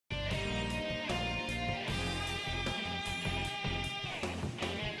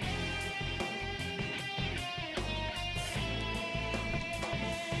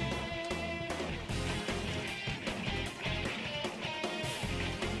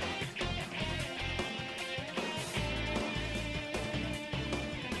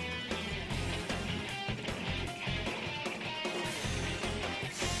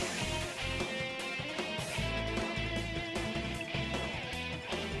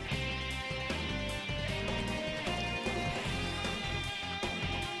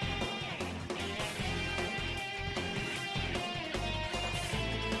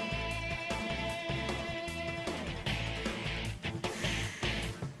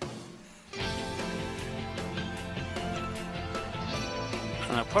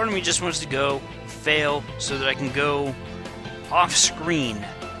Part of me just wants to go fail so that I can go off screen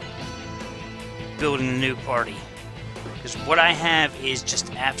building a new party. Because what I have is just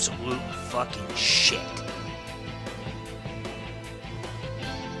absolute fucking shit.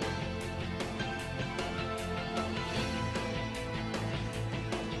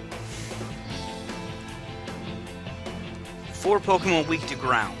 Four Pokemon weak to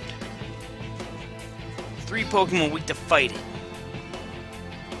ground. 3 Pokemon weak to fighting.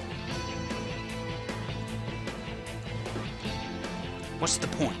 What's the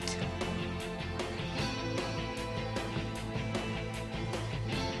point?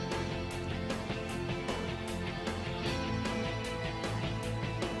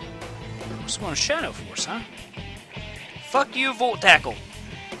 Just want a Shadow Force, huh? Fuck you, Volt Tackle.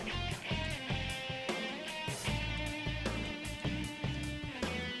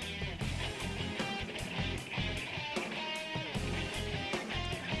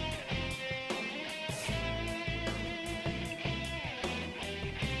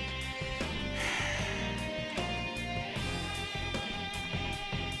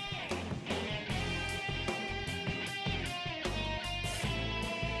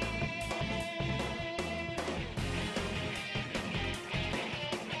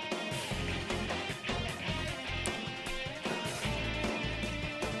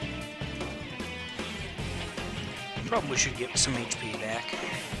 Probably should get some HP back.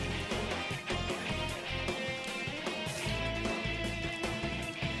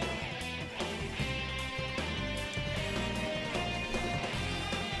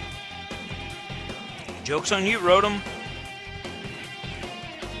 Joke's on you, Rotom.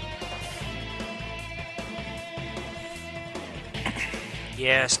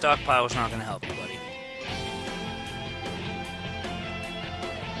 Yeah, stockpile's not gonna help you, buddy.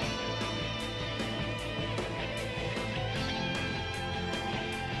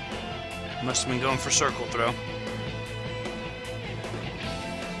 Must have been going for Circle Throw.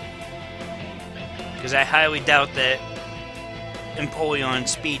 Because I highly doubt that Empoleon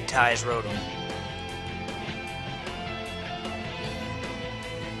speed ties Rotom.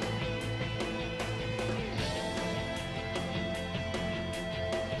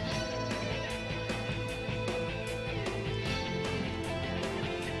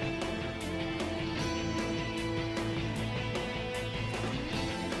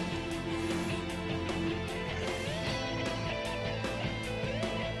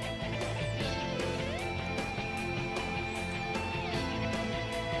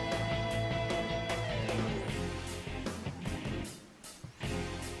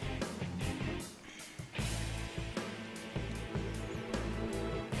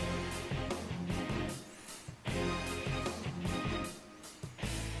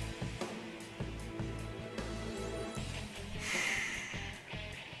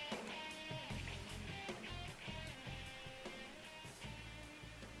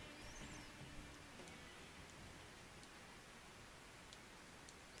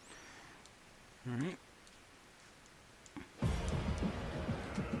 Alright.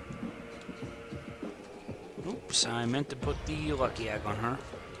 Oops, I meant to put the Lucky Egg on her.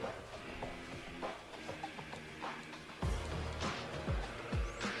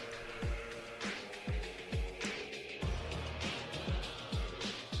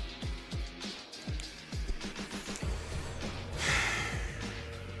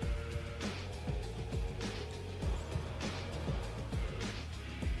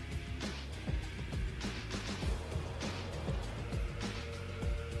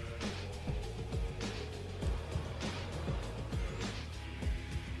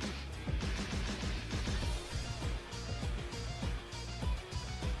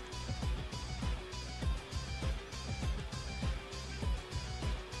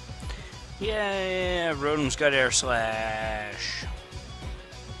 Yeah, Rotom's got Air Slash.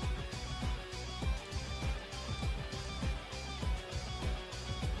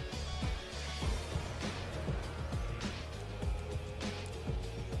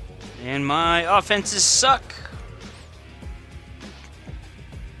 And my offenses suck.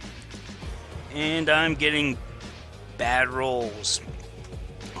 And I'm getting bad rolls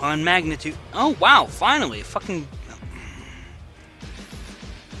on Magnitude. Oh, wow, finally, fucking...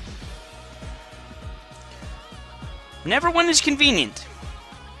 Never one is convenient.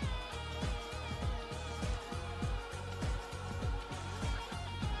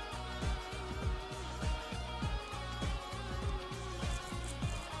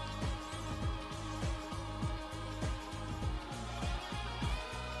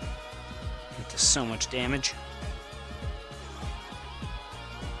 It does so much damage.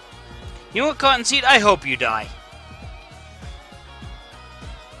 You know what, Cottonseed? I hope you die.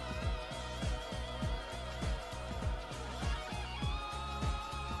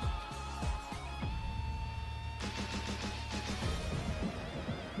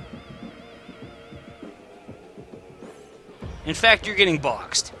 In fact, you're getting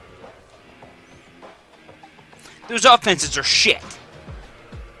boxed. Those offenses are shit.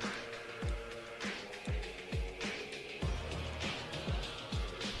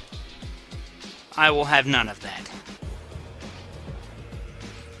 I will have none of that.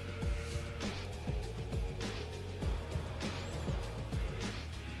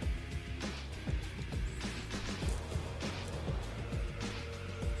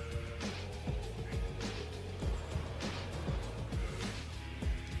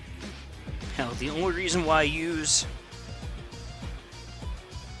 Hell, the only reason why I use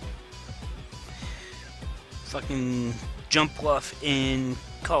fucking jump bluff in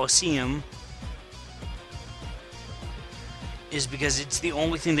Coliseum is because it's the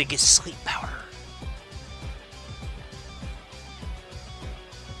only thing that gets sleep powder.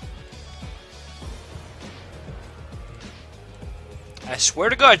 I swear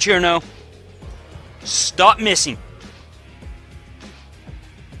to God, Cherno, stop missing.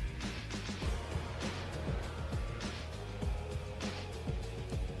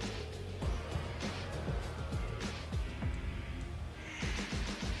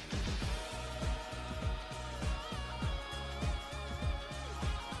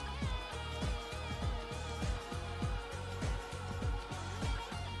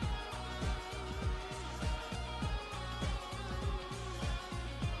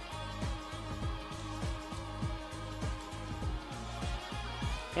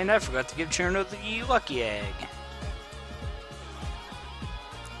 And I forgot to give Cherno the lucky egg.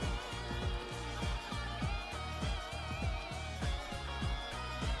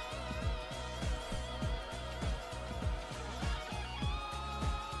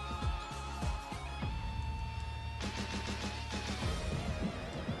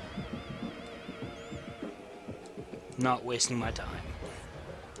 Not wasting my time.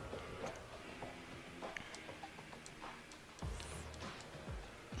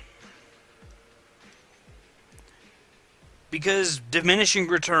 Because diminishing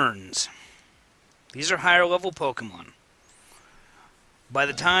returns. These are higher level Pokemon. By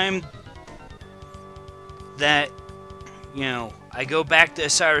the time that, you know, I go back to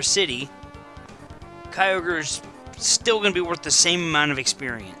Osiris City, Kyogre's still going to be worth the same amount of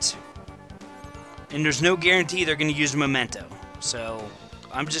experience. And there's no guarantee they're going to use Memento. So,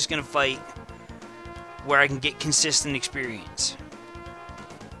 I'm just going to fight where I can get consistent experience.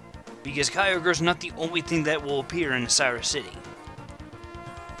 Because Kyogre's not the only thing that will appear in Osiris City.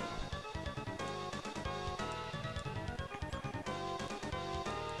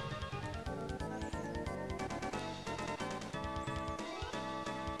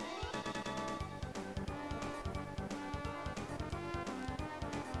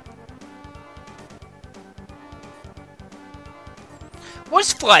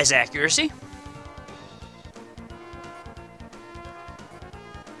 What's Fly's accuracy?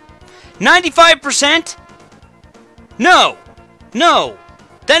 95%? No! No!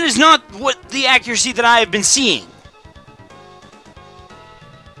 That is not what the accuracy that I have been seeing.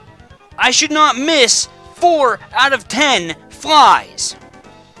 I should not miss 4 out of 10 flies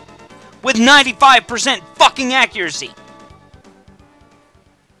with 95% fucking accuracy.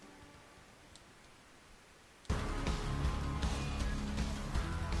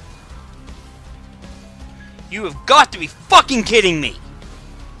 You have got to be fucking kidding me!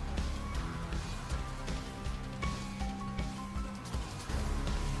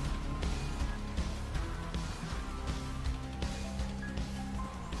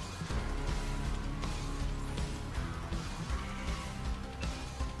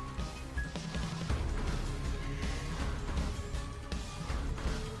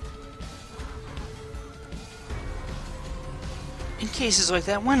 In cases like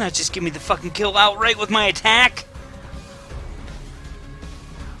that, why not just give me the fucking kill outright with my attack?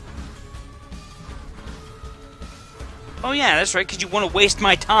 Oh yeah, that's right, because you want to waste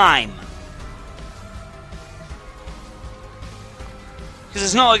my time. Because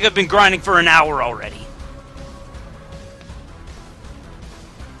it's not like I've been grinding for an hour already.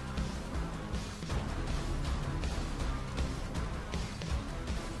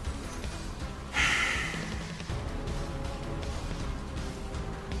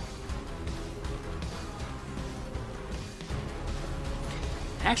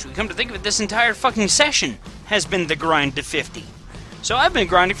 Actually, come to think of it, this entire fucking session has been the grind to 50. So I've been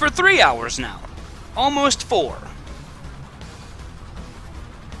grinding for 3 hours now. Almost 4.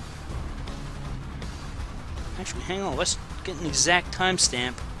 Actually, hang on, let's get an exact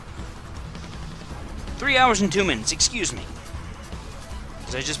timestamp. 3 hours and 2 minutes, excuse me.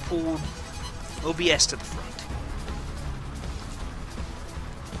 Because I just pulled OBS to the front.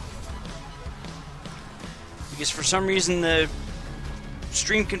 because for some reason the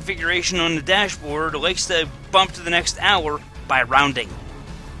stream configuration on the dashboard likes to bump to the next hour by rounding.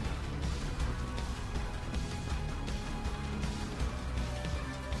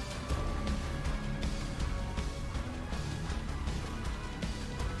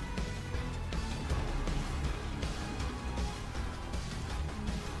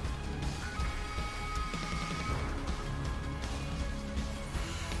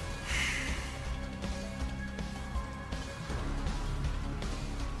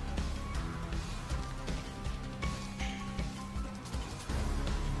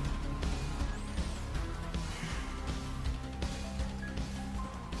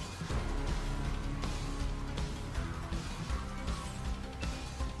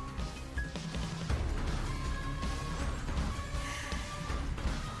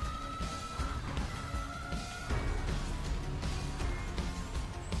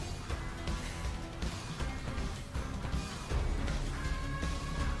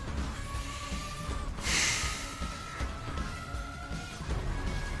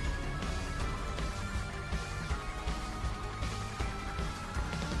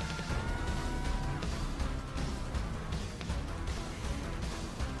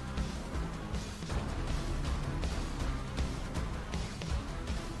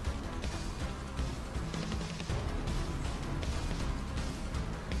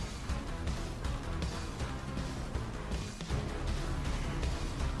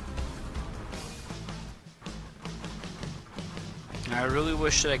 I really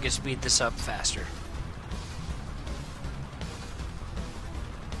wish that I could speed this up faster.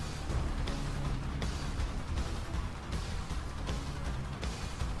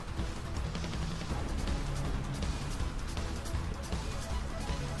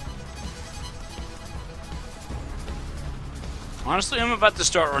 Honestly, I'm about to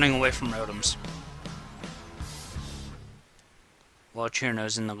start running away from Rotoms. While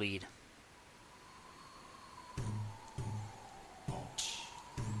Cherno's in the lead.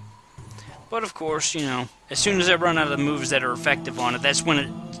 But of course, you know, as soon as I run out of the moves that are effective on it, that's when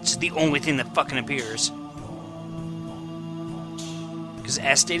it's the only thing that fucking appears. Because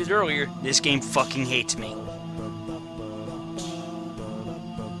as stated earlier, this game fucking hates me.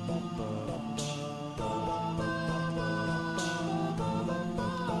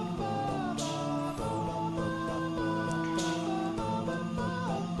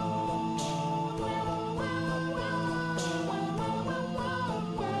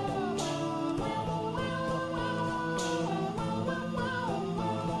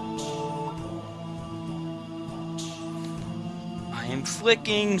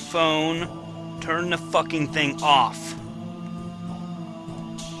 Flicking phone, turn the fucking thing off.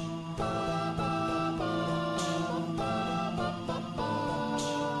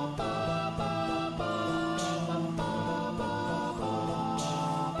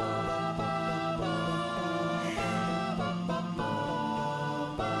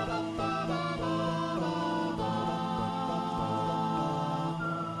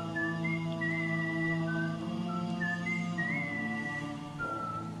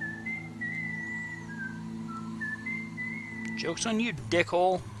 Joke's on you,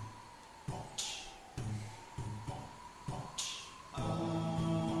 dickhole.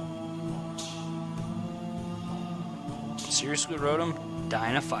 Seriously, Rotom? Die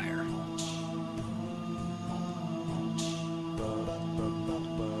in a fire.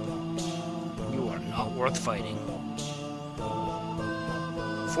 You are not worth fighting.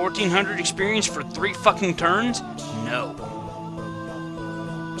 1400 experience for 3 fucking turns? No.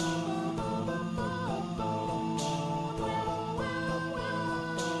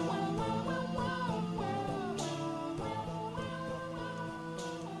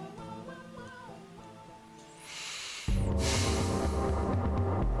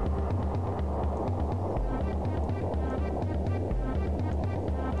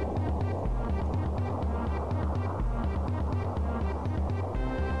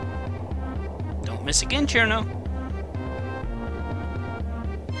 Miss again, Cherno.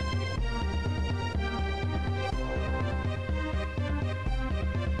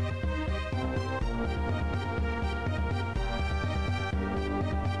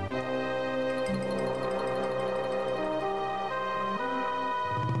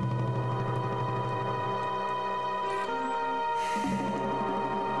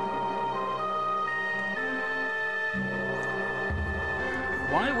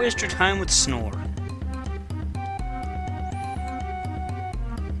 Why waste your time with Snore?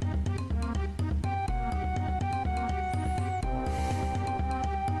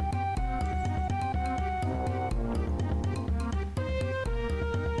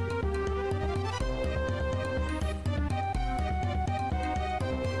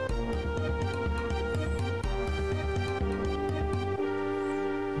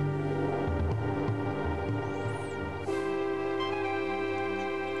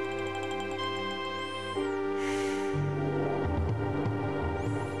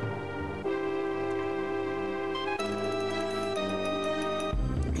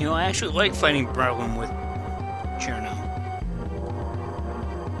 You know, I actually like fighting Brelin with Cherno.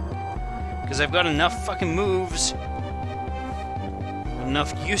 Because I've got enough fucking moves,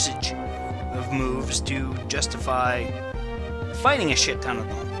 enough usage of moves to justify fighting a shit ton of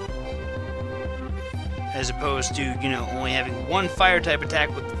them. As opposed to, you know, only having one fire type attack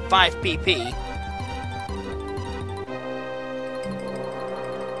with 5 PP.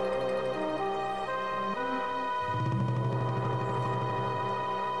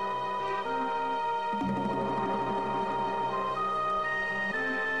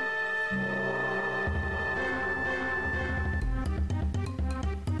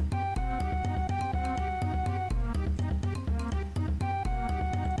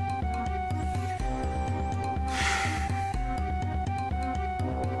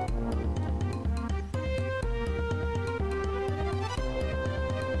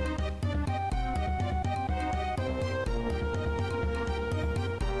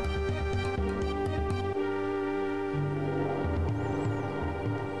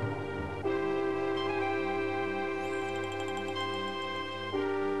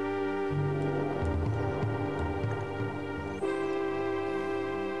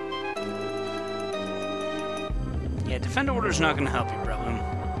 Yeah, Defend Order's not going to help you, Brelin.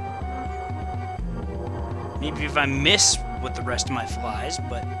 Maybe if I miss with the rest of my flies,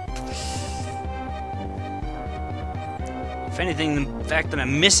 but... if anything, the fact that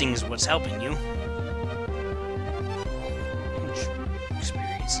I'm missing is what's helping you. How much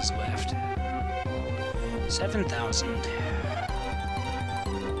experience is left? 7,000.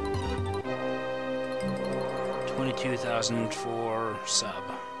 22,000 for sub.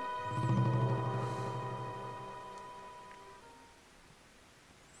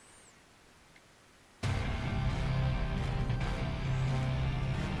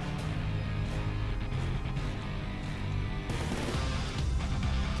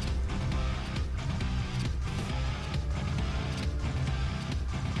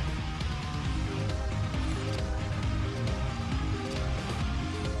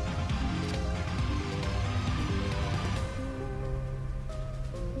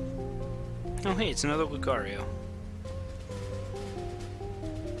 Oh hey, it's another Lucario.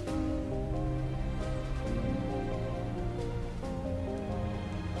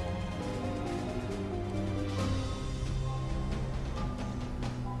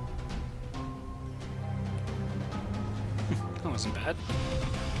 That wasn't bad.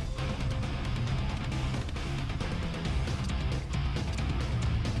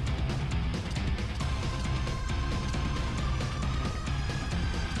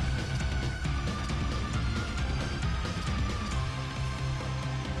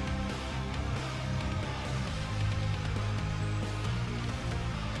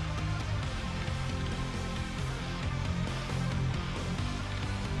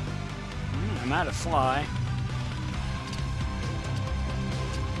 I'm out of fly.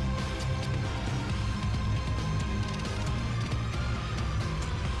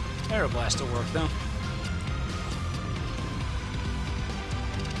 Aeroblast will work though.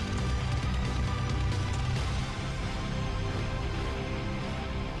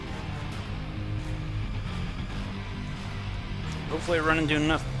 Hopefully I run into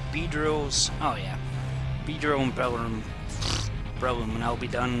enough B-drills. Oh yeah. B-drill and Brelin and I'll be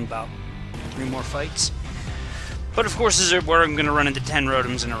done in about 3 more fights. But of course this is where I'm going to run into 10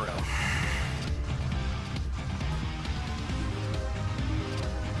 Rotoms in a row.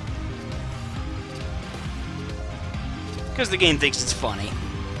 Because the game thinks it's funny.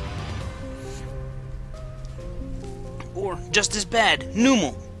 Or, just as bad,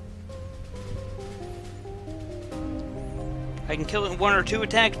 Numel. I can kill it in 1 or 2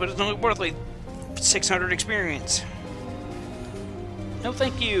 attacks, but it's only worth like 600 experience. No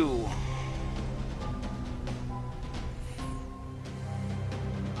thank you.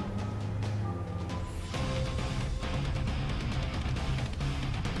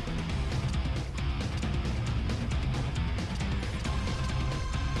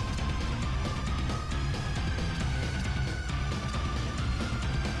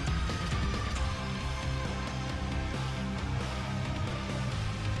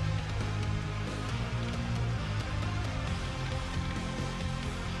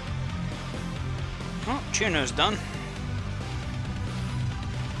 Oh, Cherno's done.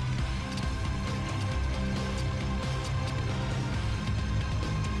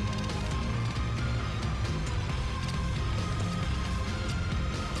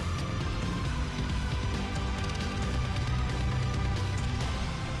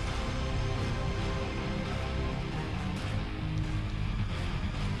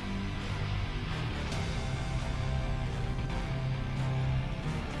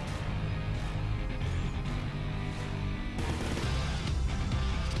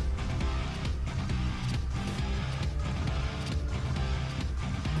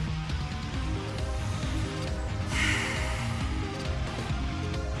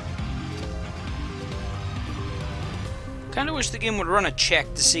 Kinda wish the game would run a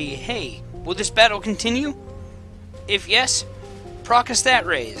check to see, hey, will this battle continue? If yes, proc a stat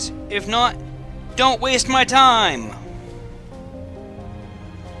raise. If not, don't waste my time!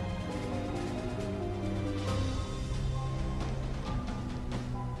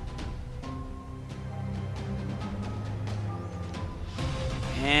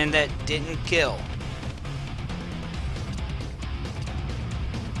 And that didn't kill.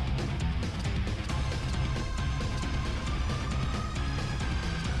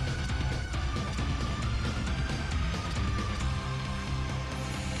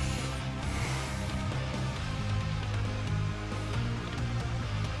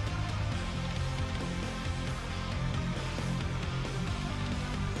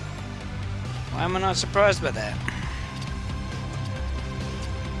 Why am I not surprised by that?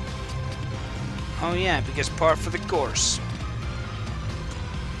 Oh yeah, because par for the course.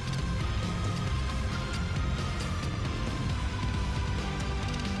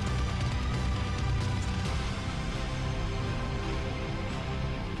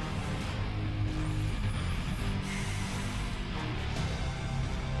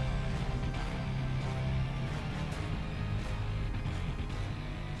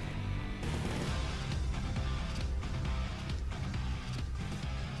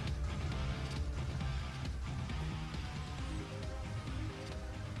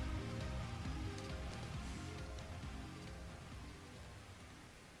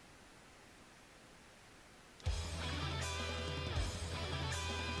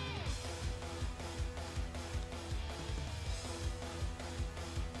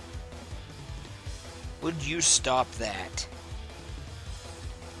 Would you stop that?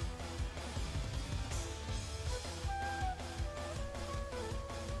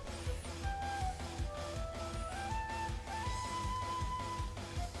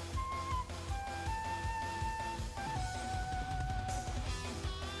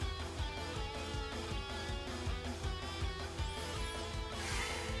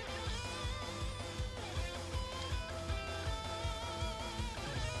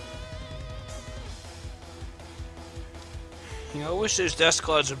 You know, I wish those dust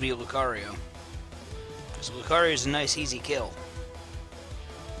clouds would be Lucario. Because Lucario is a nice, easy kill.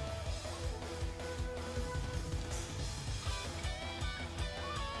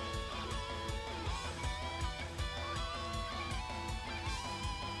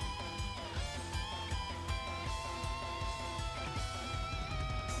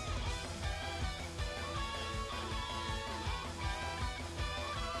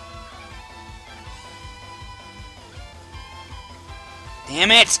 Damn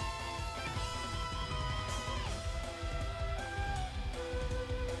it!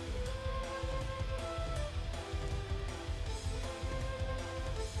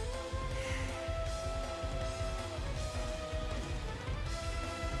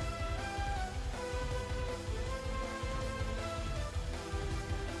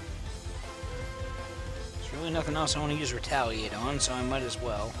 There's really nothing else I want to use Retaliate on, so I might as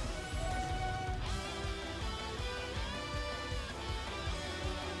well.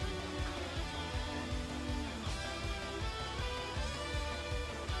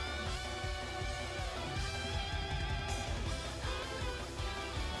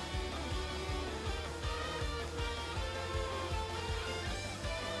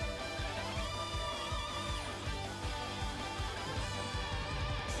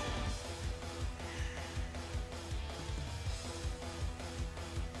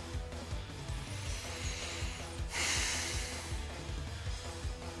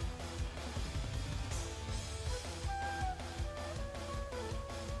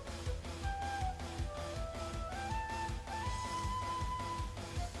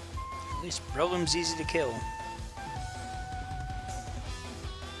 At least Breloom's easy to kill.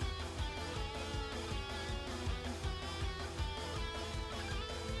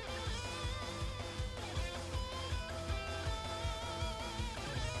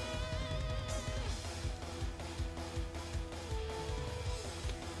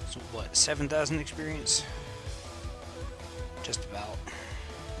 So what, 7,000 experience? Just about.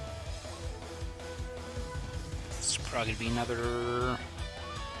 It's probably gonna be another...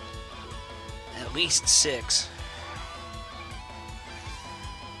 at least 6.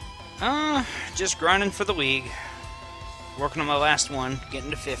 Just grinding for the league. Working on my last one,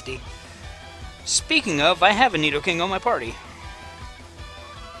 getting to 50. Speaking of, I have a Nidoking on my party.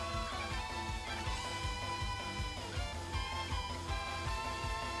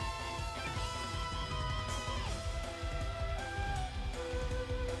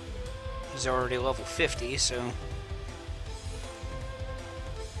 He's already level 50, so...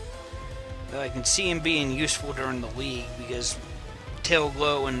 I can see him being useful during the league because Tail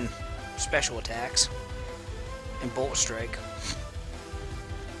Glow and special attacks and Bolt Strike.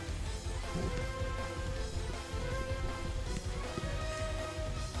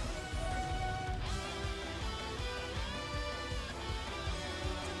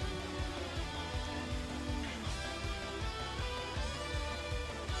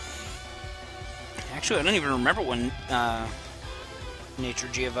 Actually, I don't even remember when Nature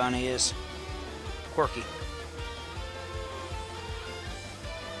Giovanni is. Quirky.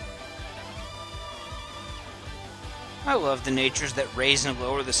 I love the natures that raise and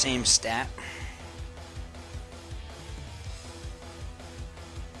lower the same stat.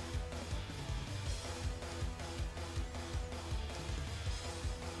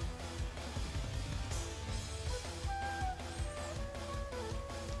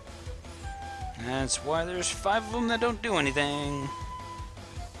 That's why there's 5 of them that don't do anything.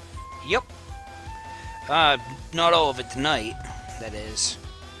 Yep. Not all of it tonight, that is.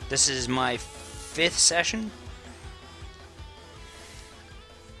 This is my 5th session.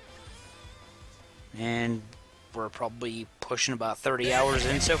 And we're probably pushing about 30 hours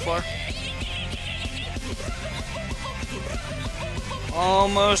in so far.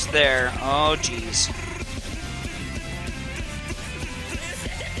 Almost there. Oh, jeez.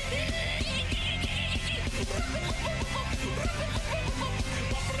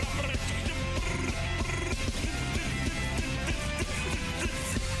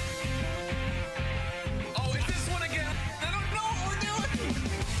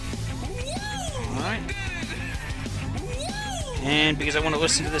 Alright. And because I want to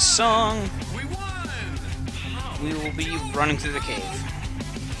listen to this song, we will be running through the cave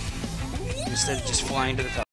instead of just flying to the top.